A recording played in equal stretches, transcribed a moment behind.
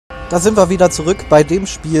Da sind wir wieder zurück bei dem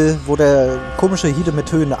Spiel, wo der komische Hide mit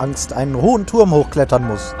Höhenangst einen hohen Turm hochklettern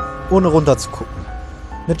muss, ohne runter zu gucken.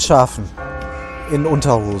 Mit Schafen. In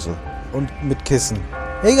Unterhose. Und mit Kissen.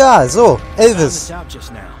 Egal, so, Elvis.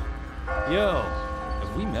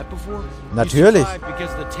 Natürlich.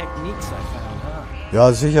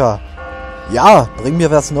 Ja, sicher. Ja, bring mir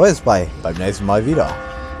was Neues bei. Beim nächsten Mal wieder.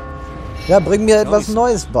 Ja, bring mir etwas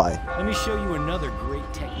Neues bei.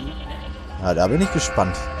 Ja, da bin ich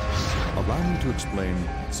gespannt.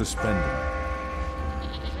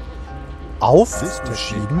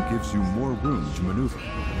 Aufschieben?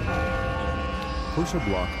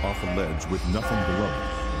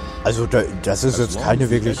 Also das ist jetzt keine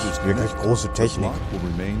wirklich große Technik.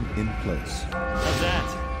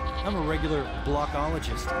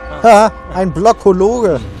 Ha, ein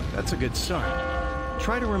Blockologe.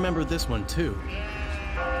 Try to remember this one too.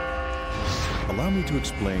 Allow me to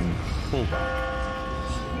explain pullback.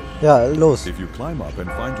 Ja, los. If you climb up and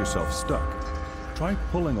find yourself stuck, try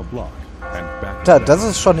pulling a block and back. Da, das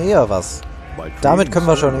ist schon eher was. Damit können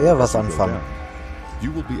wir schon eher was anfangen.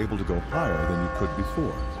 You will be able to go higher than you could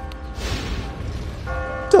before.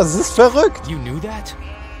 Das ist verrückt. You knew that?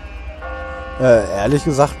 Ehrlich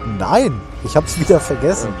gesagt, nein. Ich hab's wieder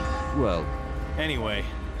vergessen. Well, anyway,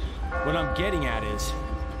 what I'm getting at is,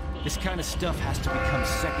 this kind of stuff has to become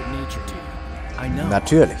second nature to you. I know.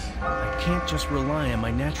 Natürlich. I can't just rely on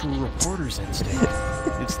my natural reporter's instinct.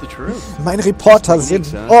 It's the truth. Mein Reporter-Sinn.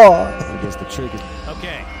 Oh.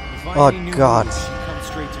 Okay. Oh Gott. Come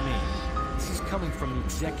straight to me. This is coming from the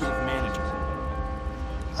executive manager.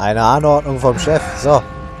 Eine Anordnung vom Chef. So,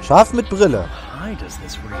 Schaf mit Brille. How high does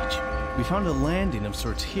this reach? We found a landing of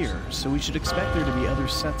sorts here, so we should expect there to be other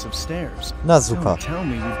sets of stairs. Na super. Tell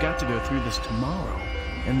me we've got to go through this tomorrow,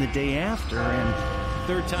 and the day after, and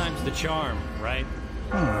third time's the charm, right?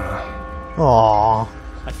 Oh.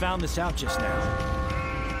 I found this out just now.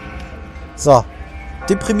 So,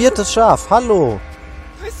 deprimiertes Schaf. Hallo.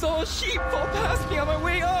 I saw a sheep fall past me on my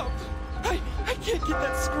way up. I can't get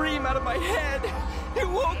that scream out of my head. It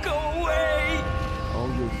won't go away. All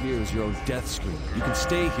you'll hear is your own death scream. You can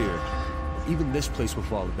stay here. Even this place will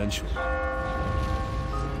fall eventually.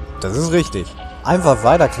 Das ist richtig. Einfach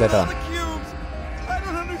weiterklettern.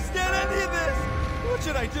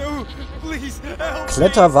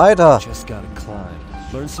 Kletter weiter. Just gotta climb.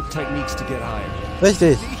 Learn some techniques to get higher.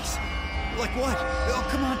 Richtig. Like what? Oh,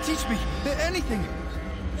 come on, teach me anything.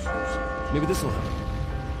 Maybe this will help.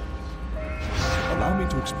 Allow me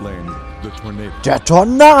to explain the tornado. Der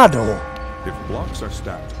Tornado. If blocks are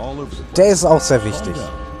stacked all over the place, Der ist auch sehr wichtig.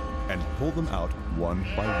 and pull them out one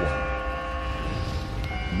by one.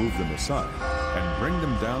 Move them aside and bring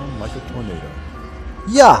them down like a tornado.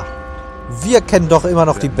 Ja, wir kennen doch immer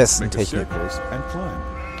noch die besten Make a Techniken. staircase and climb.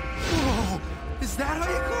 Whoa, is that how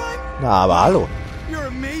you climb? Na, aber hallo. You're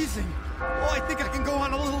amazing. Oh, I think I can go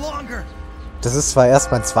on a little longer. Das ist zwar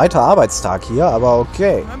erst mein zweiter Arbeitstag hier, aber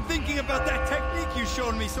okay. I'm thinking about that technique you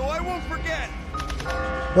showed me, so I won't forget.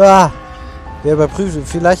 Ja, wir überprüfen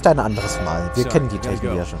vielleicht ein anderes Mal. Wir kennen die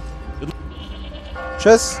Technik ja schon.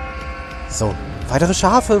 Tschüss. So, weitere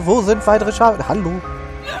Schafe. Wo sind weitere Schafe? Hallo. Monster!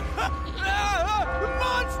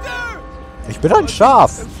 Ich bin ein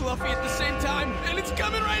Schaf. And fluffy at the same time, and it's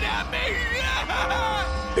coming right at me.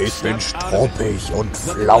 Ich bin struppig und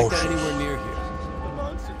flauschig. Anywhere near here. The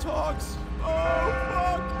monster talks. Oh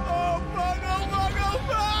fuck! Oh fuck! Oh fuck!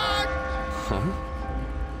 Oh fuck!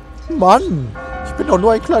 Mann, ich bin doch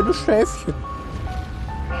nur ein kleines Schäfchen.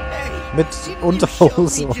 Hey, Mit didn't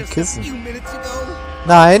Unterhose you show me und just a Kissen. few minutes ago?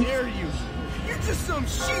 Nein, Dare you? You're just some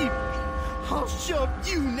sheep. I'll shove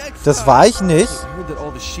you next das time. war ich nicht. I heard that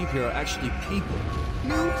all the sheep here are actually people.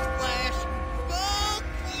 Newsflash. Fuck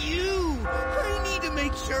you. I need to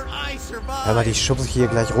make sure I survive. Hör mal, die schubse ich hier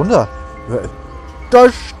gleich runter.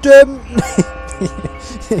 Das stimmt nicht.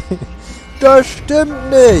 Das stimmt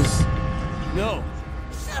nicht. No.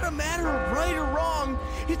 It's not a matter of right or wrong.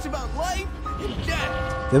 It's about life and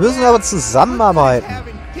death. Wir müssen aber zusammenarbeiten,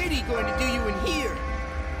 Having pity going to do you in here.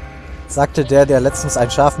 sagte der letztens ein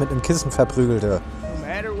Schaf mit einem Kissen verprügelte. No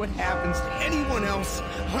matter what happens to anyone else,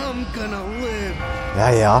 I'm gonna live. Ja,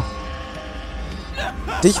 ja.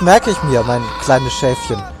 Dich merke ich mir, mein kleines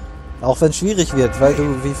Schäfchen. Auch wenn es schwierig wird, weil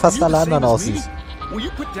du wie fast alle anderen aussiehst. Were you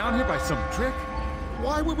put down here by some trick?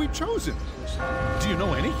 Why were we chosen? Do you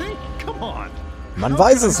know anything? Come on. Man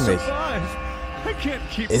weiß es nicht. I can't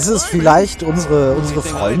keep Ist es climbing. vielleicht unsere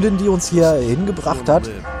Freundin, die uns hier hingebracht hat?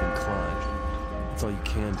 Live and climb. That's all you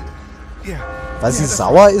can do. Yeah. Weil sie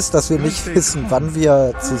sauer ist, dass wir nicht wissen, seit wann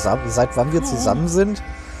wir zusammen sind?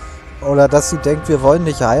 Oder dass sie denkt, wir wollen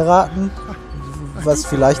nicht heiraten? Was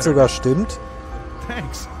vielleicht sogar stimmt?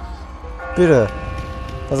 Thanks. Bitte.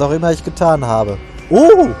 Was auch immer ich getan habe.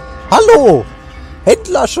 Oh! Hallo!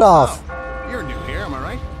 Händlerschaf! You're new here, am I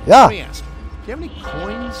right? Ja. Let me ask. Do you have any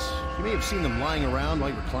coins? You may have seen them lying around while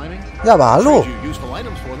you were climbing. Ja, aber hallo! Trade you useful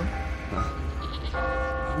items for them.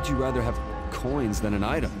 Why would you rather have coins than an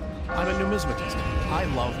item? I'm a numismatist. I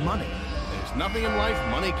love money. There's nothing in life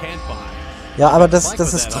money can't buy. Ja, aber das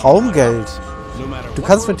ist Traumgeld. Du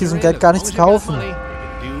kannst mit diesem Geld gar nichts kaufen.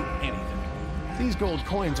 These gold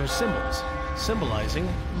coins are symbols, symbolizing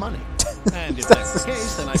money. And if that's the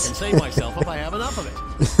case, then I can save myself if I have enough of it.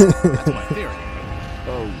 That's my theory.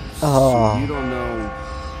 Oh, so you don't know.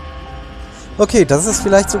 Okay, das ist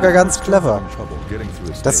vielleicht sogar ganz clever. Trouble getting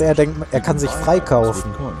through a Dass stage. er denkt, er kann sich Buy items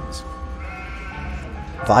freikaufen. with coins.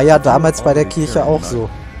 War ja damals bei der Kirche auch so.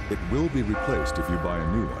 It will be replaced if you buy a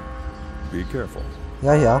new one. Be careful.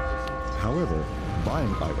 Ja, ja. However,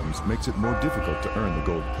 buying items makes it more difficult to earn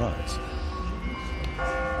the gold prize.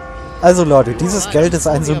 Also Leute, dieses Geld ist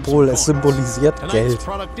ein Symbol. Es symbolisiert Geld. Tonight's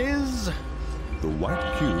product is The white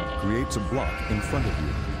cube creates a block in front of you.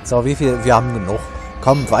 So, wie viel? Wir haben genug.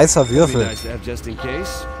 Komm, weißer Be Würfel. nice to have just in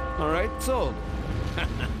case. All right, sold.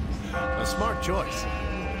 a smart choice.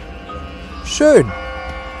 Schön.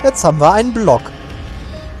 Jetzt haben wir einen Block.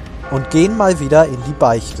 Und gehen mal wieder in die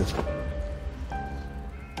Beichte.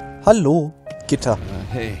 Hallo, Gitter.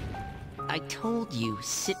 Hey, I told you,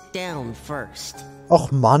 sit down first.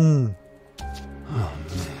 Och Mann.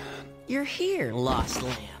 You're here, Lost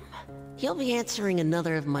Lamb. He'll be answering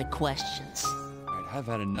another of my questions. all right, I've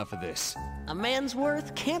had enough of this. A man's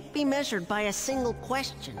worth can't be measured by a single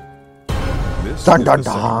question. This Dun, is dun, the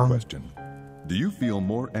second dun. question. Do you feel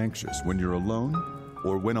more anxious when you're alone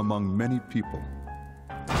or when among many people?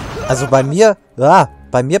 Also bei mir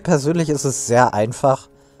persönlich ist es sehr einfach.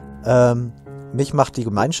 Mich macht die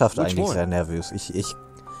Gemeinschaft eigentlich sehr nervös.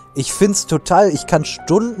 Ich find's total, ich kann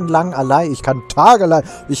stundenlang allein, ich kann tagelang,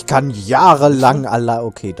 ich kann jahrelang allein,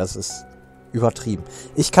 okay, das ist übertrieben.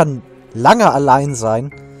 Ich kann lange allein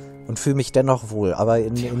sein und fühle mich dennoch wohl, aber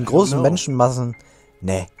in großen Menschenmassen,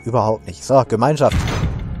 nee, überhaupt nicht. So, Gemeinschaft.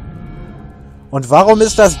 Und warum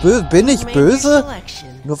ist das böse? Bin ich böse?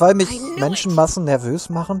 Nur weil mich Menschenmassen nervös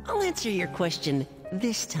machen? I'll answer your question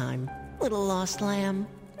this time, little Lost Lamb.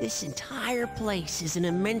 This entire place is an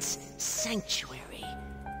immense sanctuary.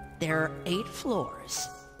 There are 8 floors.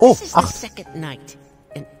 Oh, This is the 8. second night,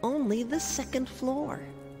 and only the second floor.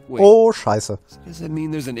 Wait, Oh, scheiße. does that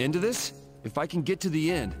mean there's an end to this? If I can get to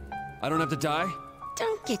the end, I don't have to die?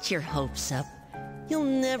 Don't get your hopes up. You'll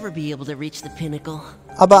never be able to reach the pinnacle.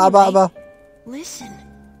 Aber. Listen.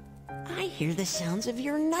 I hear the sounds of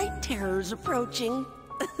your night terrors approaching.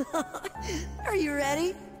 Are you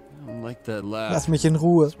ready? I don't like that laugh. Lass mich in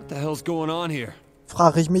Ruhe. What the hell's going on here?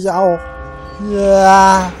 Frage ich mich auch.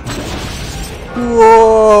 Ja.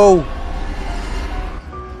 Wow.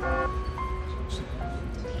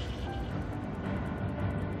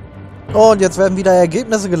 Und jetzt werden wieder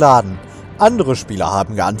Ergebnisse geladen. Andere Spieler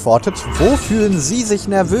haben geantwortet, wo fühlen sie sich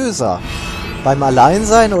nervöser? Beim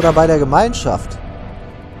Alleinsein oder bei der Gemeinschaft?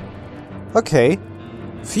 Okay.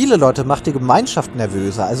 Viele Leute macht die Gemeinschaft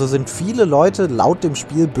nervöser, also sind viele Leute laut dem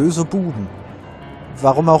Spiel böse Buben.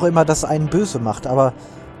 Warum auch immer das einen böse macht, aber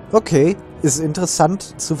okay, ist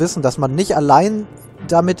interessant zu wissen, dass man nicht allein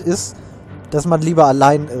damit ist, dass man lieber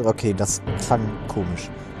allein... Okay, das klang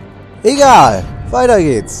komisch. Egal, weiter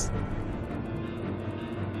geht's.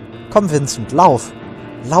 Komm, Vincent, lauf.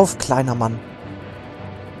 Lauf, kleiner Mann.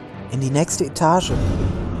 In die nächste Etage.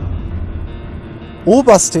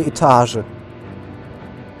 Oberste Etage.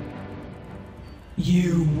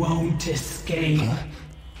 You won't escape.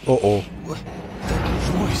 Oh oh.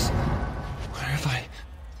 Voice. Where have I...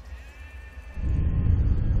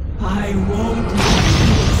 I won't.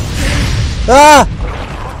 Ah!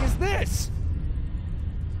 What is this?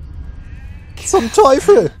 Zum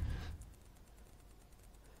Teufel!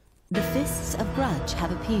 The fists of grudge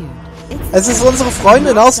have appeared. Es ist unsere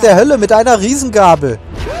Freundin aus der Hölle mit einer Riesengabel.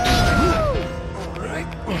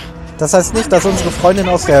 Das heißt nicht, dass unsere Freundin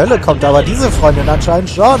aus der Hölle kommt, aber diese Freundin anscheinend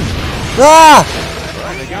schon. Ah!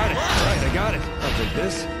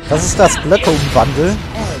 Das ist das Blöcke umwandeln.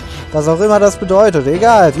 Was auch immer das bedeutet.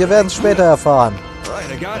 Egal, wir werden es später erfahren.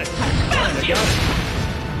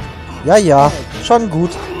 Ja, ja, schon gut.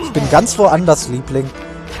 Ich bin ganz woanders, Liebling.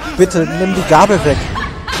 Bitte, nimm die Gabel weg.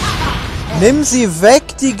 Nimm sie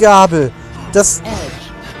weg, die Gabel. Das...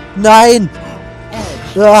 Nein.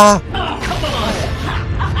 Ah.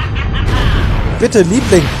 Bitte,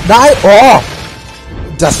 Liebling. Nein. Oh.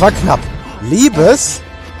 Das war knapp. Liebes?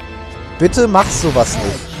 Bitte mach sowas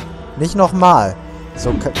nicht. Nicht nochmal.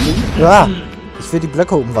 So, ja. Ich will die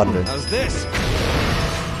Blöcke umwandeln.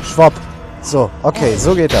 Schwopp. So, okay,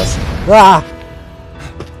 so geht das. Ah!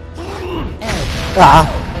 Ah!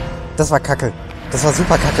 Das war kacke. Das war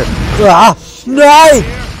super kacke. Ah! Nein!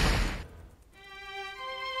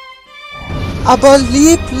 Aber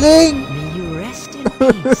Liebling! May you rest in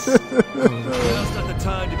peace.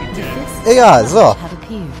 Egal, so. Have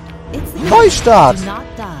appeared. It's the Neustart! Do not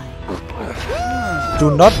die.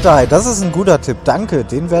 Do not die. Das ist ein guter Tipp. Danke.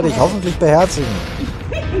 Den werde ich hoffentlich beherzigen.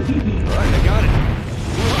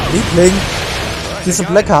 Liebling, diese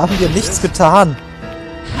Blöcke haben dir nichts getan.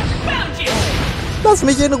 Lass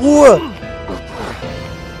mich in Ruhe.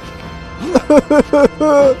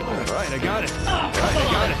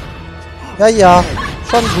 Ja, ja.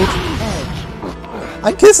 Schon gut.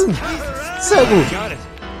 Ein Kissen. Sehr gut.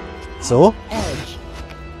 So.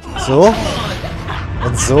 So.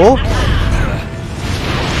 Und so.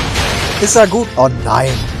 Ist er gut? Oh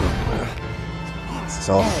nein.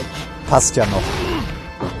 So. Passt ja noch.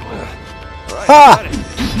 Ha!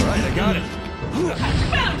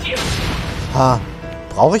 Ha.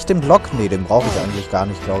 Brauche ich den Block? Nee, den brauche ich eigentlich gar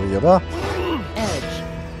nicht, glaube ich, oder?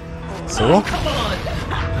 So.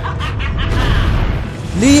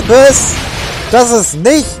 Liebes! Das ist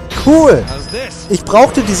nicht cool! Ich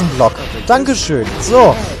brauchte diesen Block. Dankeschön.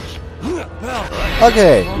 So.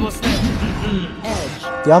 Okay.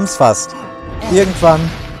 Wir haben es fast. Irgendwann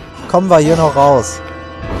kommen wir hier noch raus.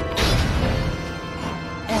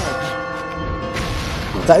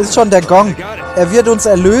 Da ist schon der Gong. Er wird uns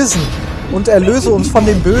erlösen. Und erlöse uns von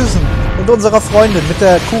dem Bösen. Und unserer Freundin mit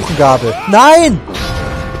der Kuchengabel. Nein!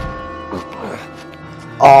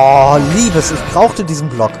 Oh, Liebes, ich brauchte diesen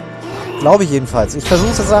Block. Glaube ich jedenfalls. Ich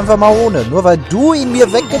versuche es jetzt einfach mal ohne. Nur weil du ihn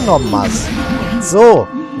mir weggenommen hast. So,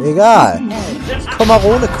 egal. Ich komme auch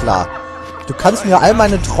ohne klar. Du kannst mir all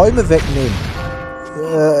meine Träume wegnehmen.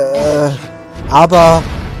 Aber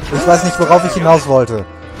ich weiß nicht, worauf ich hinaus wollte.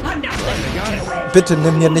 Bitte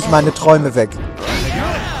nimm mir nicht meine Träume weg.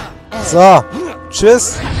 So,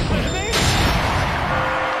 tschüss.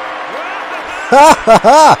 Ha, ha,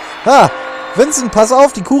 ha, ha. Vincent, pass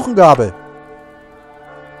auf, die Kuchengabel.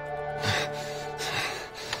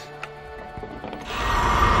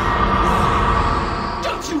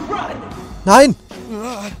 Nein!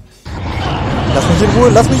 Lass mich in Ruhe,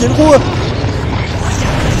 lass mich in Ruhe!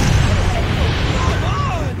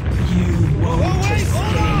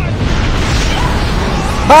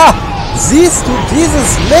 Ha! Siehst du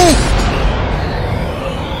dieses Licht?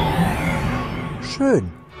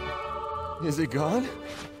 Schön. Is it gone?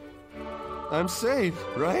 I'm safe,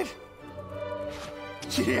 right?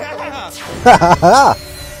 Yeah! Hahaha!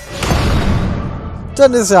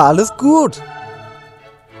 Dann ist ja alles gut.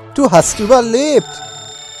 Du hast überlebt.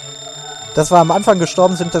 Dass wir am Anfang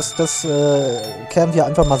gestorben sind, das kehren wir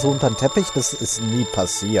einfach mal so unter den Teppich. Das ist nie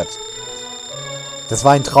passiert. Das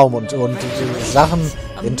war ein Traum und Sachen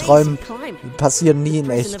in Träumen passieren nie in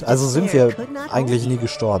echt. Also sind wir eigentlich nie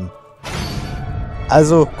gestorben.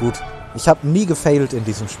 Also gut. Ich habe nie gefailt in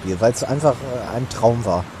diesem Spiel, weil es einfach ein Traum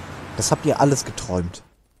war. Das habt ihr alles geträumt.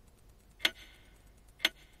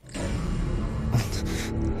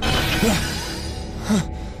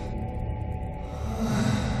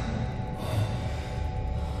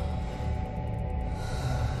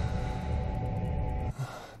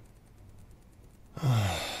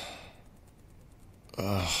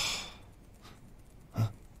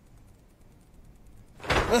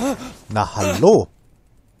 Na, hallo.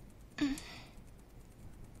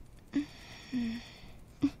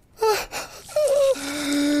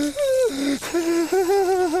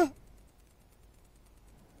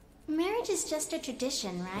 Marriage is just a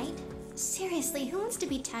tradition, right? Seriously, who wants to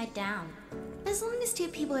be tied down? As long as two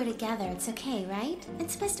people are together, it's okay, right?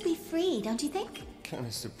 It's supposed to be free, don't you think? Kind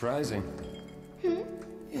of surprising.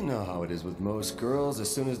 You know how it is with most girls.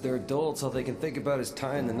 As soon as they're adults, all they can think about is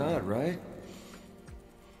tying the knot, right?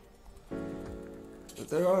 But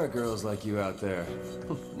there are girls like you out there.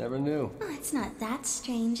 Never knew. Oh, it's not that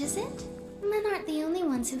strange, is it? Men aren't the only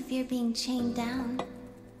ones who fear being chained down.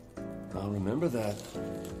 I'll remember that.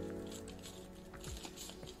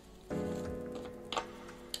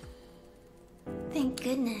 Thank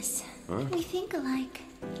goodness. Huh? We think alike.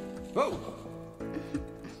 Whoa!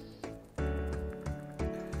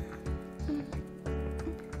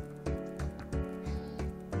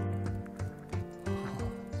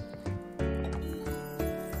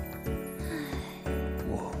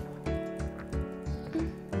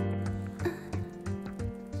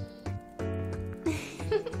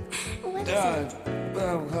 What is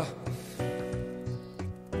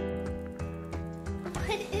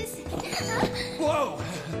it? What is it? Whoa!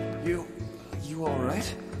 You all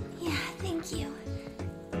right? Yeah, thank you.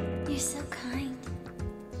 You're so kind.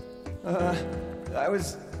 I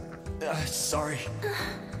was... sorry.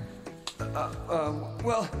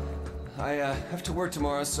 Well, I have to work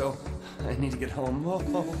tomorrow, so I need to get home.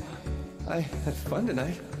 Oh, I had fun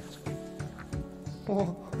tonight.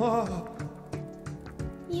 Oh.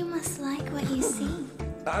 You must like what you see.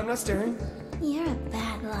 I'm not staring. You're a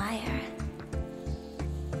bad liar.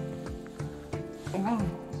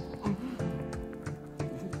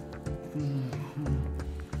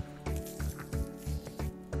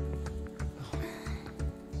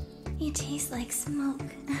 You taste like smoke,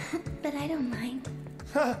 but I don't mind.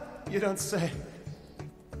 You don't say.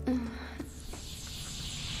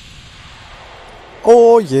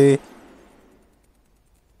 Oh je.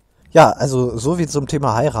 Ja, also so wie zum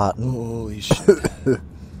Thema heiraten. Holy shit.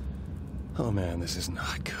 Oh man, this is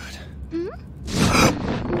not good.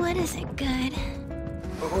 What is it good?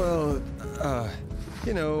 Well,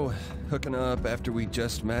 you know, hooking up after we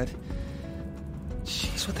just met.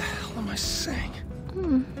 Jeez, what the hell am I saying?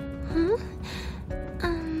 Huh?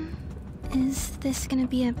 Is this gonna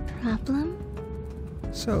be a problem?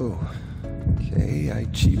 So, okay, I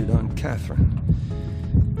cheated on Catherine.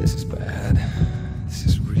 This is bad. This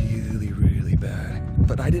is really, really bad.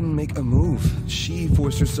 But I didn't make a move. She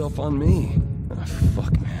forced herself on me. Oh,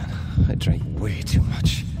 fuck, man. I drank way too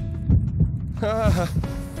much.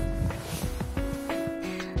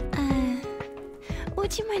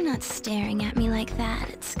 Would you mind not staring at me like that?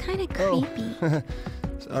 It's kind of creepy. Oh.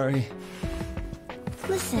 Sorry.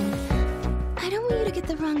 Listen, I don't want you to get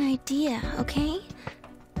the wrong idea, okay?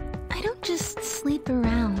 I don't just sleep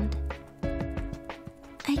around.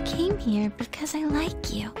 I came here because I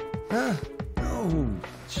like you. No.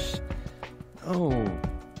 No.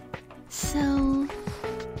 So,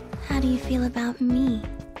 how do you feel about me?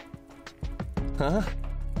 Huh?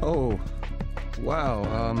 Oh. Wow,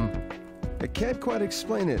 I can't quite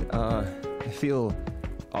explain it. I feel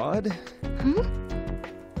odd.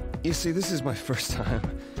 You see, this is my first time.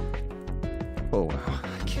 Oh, wow.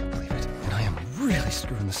 I can't believe it. And I am really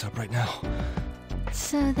screwing this up right now.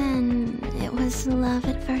 So then, it was love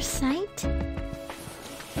at first sight?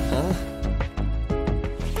 Huh?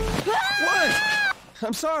 What?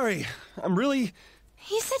 I'm sorry. I'm really...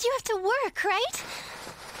 You said you have to work, right?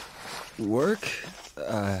 Work?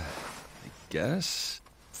 I guess?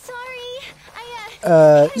 Sorry,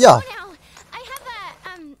 I ja. go now. I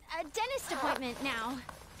have a dentist appointment now.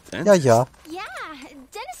 Ja, ja. Yeah,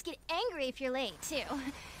 dentists get angry if you're late, too.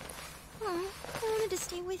 Oh, I wanted to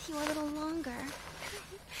stay with you a little longer.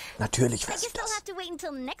 Natürlich I weiß ich guess I'll das. have to wait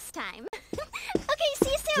until next time. Okay, see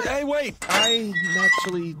you soon. Hey, wait! I'm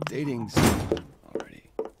actually dating someone already.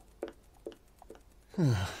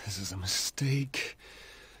 This is a mistake.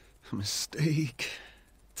 A mistake.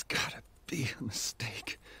 It's gotta be a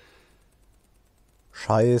mistake.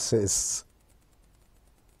 Scheiße ist's.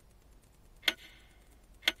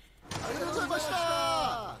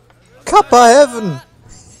 Kappa Heaven!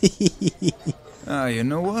 You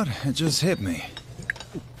know what? It just hit me.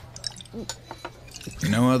 You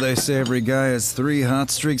know how they say every guy has 3 hot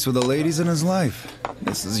streaks with the ladies in his life?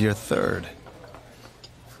 This is your 3rd.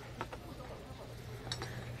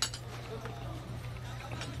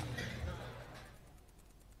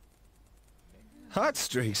 Hot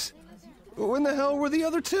streaks? When the hell were the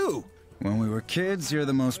other 2? When we were kids, you're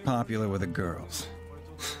the most popular with the girls.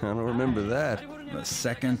 I don't remember that. The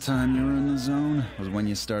second time you were in the zone was when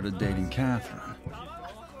you started dating Catherine.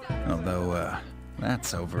 Although,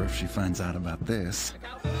 that's over if she finds out about this.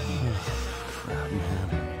 Crap,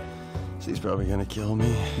 man. She's probably gonna kill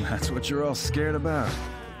me. That's what you're all scared about.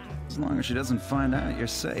 As long as she doesn't find out, you're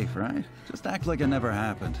safe, right? Just act like it never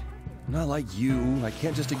happened. Not like you. I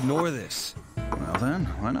can't just ignore this. Well then,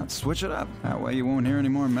 why not switch it up? That way you won't hear any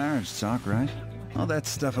more marriage talk, right? All that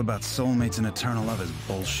stuff about soulmates and eternal love is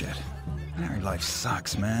bullshit. Married life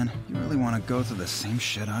sucks, man. You really want to go through the same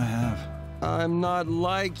shit I have? I'm not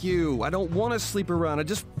like you. I don't want to sleep around. I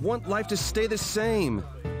just want life to stay the same.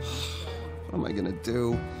 What am I gonna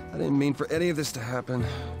do? I didn't mean for any of this to happen.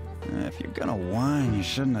 If you're gonna whine, you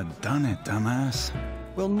shouldn't have done it, dumbass.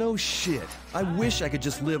 Well, no shit. I wish I could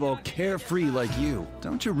just live all carefree like you.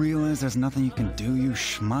 Don't you realize there's nothing you can do, you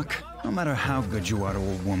schmuck? No matter how good you are to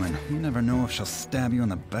a woman, you never know if she'll stab you in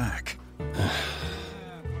the back.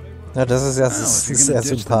 Ja, das ist ja Well, if you're sehr gonna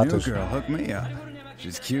ditch the new sympathisch. girl, hook me up.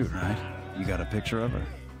 She's cute, right? You got a picture of her?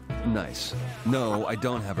 Nice. No, I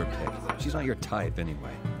don't have her pick. She's not your type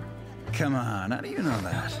anyway. Come on, how do you know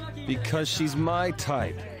that? Because she's my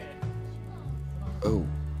type. Oh.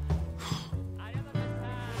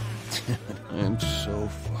 I'm so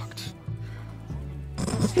fucked.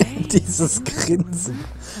 Dieses Grinsen.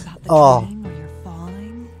 Oh.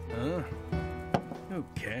 Who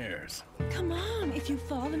cares? cares? Come on, if you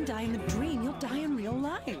fall and die in the dream, you'll die in real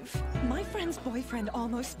life. My friend's boyfriend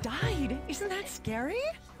almost died. Isn't that scary?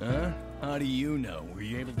 Huh? How do you know? Were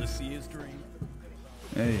you able to see his dream?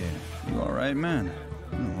 Hey, you alright, man?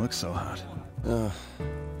 You don't look so hot.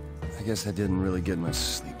 I guess I didn't really get much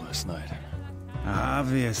sleep last night.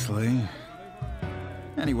 Obviously.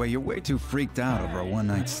 Anyway, you're way too freaked out over a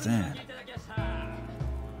one-night stand.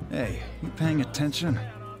 Hey, you paying attention?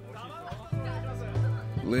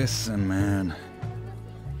 Listen, man.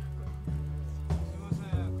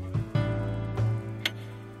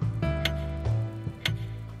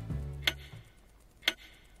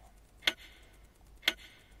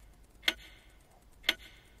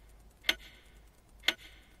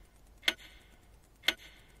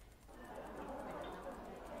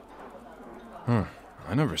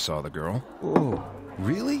 I never saw the girl. Whoa,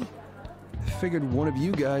 really? I figured one of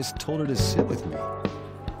you guys told her to sit with me.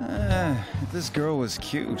 If this girl was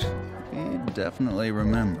cute, you'd definitely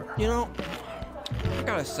remember. You know, I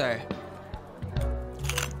gotta say,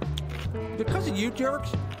 because of you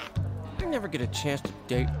jerks, I never get a chance to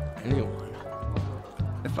date anyone.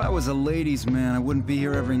 If I was a ladies' man, I wouldn't be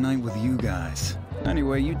here every night with you guys.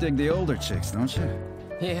 Anyway, you dig the older chicks, don't you?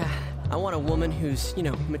 Yeah, I want a woman who's, you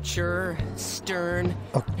know, mature, stern,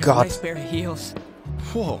 Oh, and God. nice pair of heels.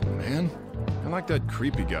 Whoa, man. I like that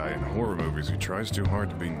creepy guy in horror movies who tries too hard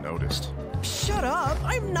to be noticed. Shut up!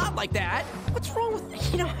 I'm not like that. What's wrong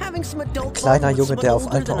with, you know, having some adult Kleiner love with Junge, someone der auf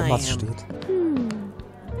older alte than I Omas am?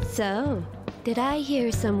 steht. So, did I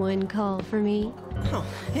hear someone call for me? Oh,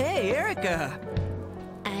 hey, Erica.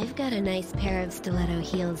 I've got a nice pair of stiletto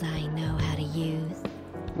heels I know how to use.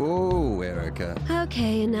 Whoa, Erica.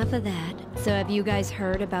 Okay, enough of that. So have you guys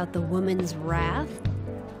heard about the woman's wrath?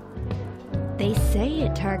 They say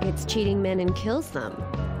it targets cheating men and kills them.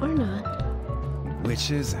 Or not.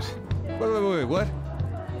 Which is it? Wait, what?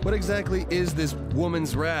 What exactly is this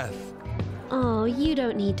woman's wrath? Oh, you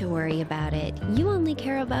don't need to worry about it. You only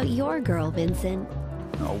care about your girl, Vincent.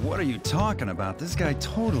 Oh, what are you talking about? This guy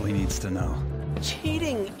totally needs to know.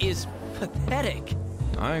 Cheating is pathetic.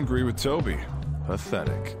 I agree with Toby.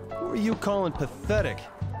 Pathetic. Who are you calling pathetic?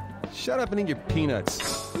 Shut up and eat your peanuts.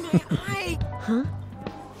 Huh?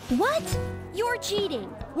 What? You're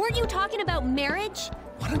cheating. Weren't you talking about marriage?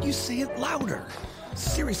 Why don't you say it louder?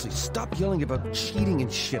 Seriously, stop yelling about cheating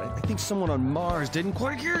and shit. I think someone on Mars didn't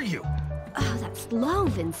quite hear you. Oh, that's low,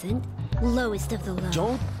 Vincent. Lowest of the low.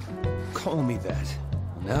 Don't call me that.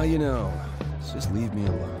 Now you know. Just leave me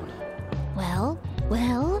alone.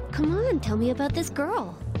 Well, come on, tell me about this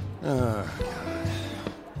girl. Oh,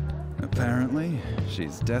 Apparently,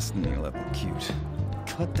 she's Destiny level cute.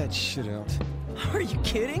 cut that shit out. Are you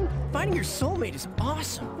kidding? Finding your soulmate is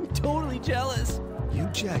awesome. I'm totally jealous. You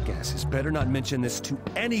jackasses better not mention this to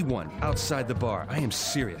anyone outside the bar. I am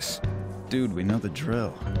serious. Dude, we know the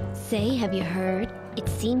drill. Say, have you heard? It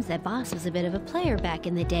seems that Boss was a bit of a player back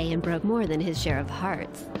in the day and broke more than his share of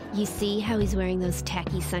hearts. You see how he's wearing those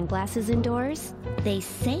tacky sunglasses indoors? They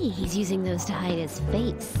say he's using those to hide his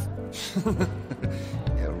face.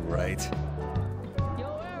 Yeah, right.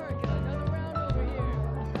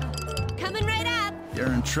 Coming right up!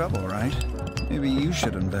 You're in trouble, right? Maybe you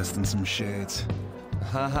should invest in some shades.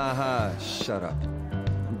 Ha ha ha, shut up.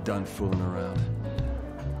 I'm done fooling around.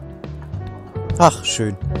 Ach,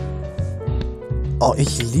 schön. Oh,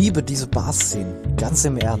 ich liebe diese Bar-Szenen. Ganz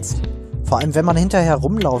im Ernst. Vor allem, wenn man hinterher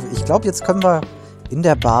rumlaufen. Ich glaube, jetzt können wir in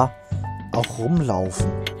der Bar auch rumlaufen.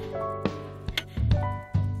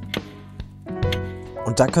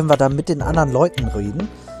 Und da können wir dann mit den anderen Leuten reden.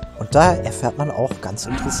 Und da erfährt man auch ganz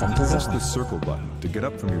interessante Press Sachen. the circle button to get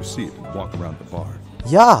up from your seat and walk around the bar.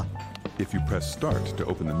 Ja! If you press start to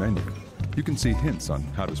open the menu, you can see hints on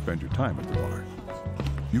how to spend your time at the bar.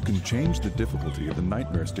 You can change the difficulty of the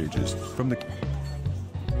nightmare stages from the...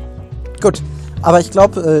 Gut, aber ich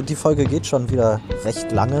glaube, die Folge geht schon wieder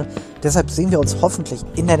recht lange. Deshalb sehen wir uns hoffentlich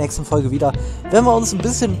in der nächsten Folge wieder, wenn wir uns ein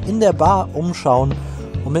bisschen in der Bar umschauen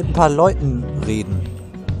und mit ein paar Leuten reden.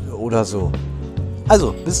 Oder so.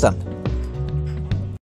 Also, bis dann.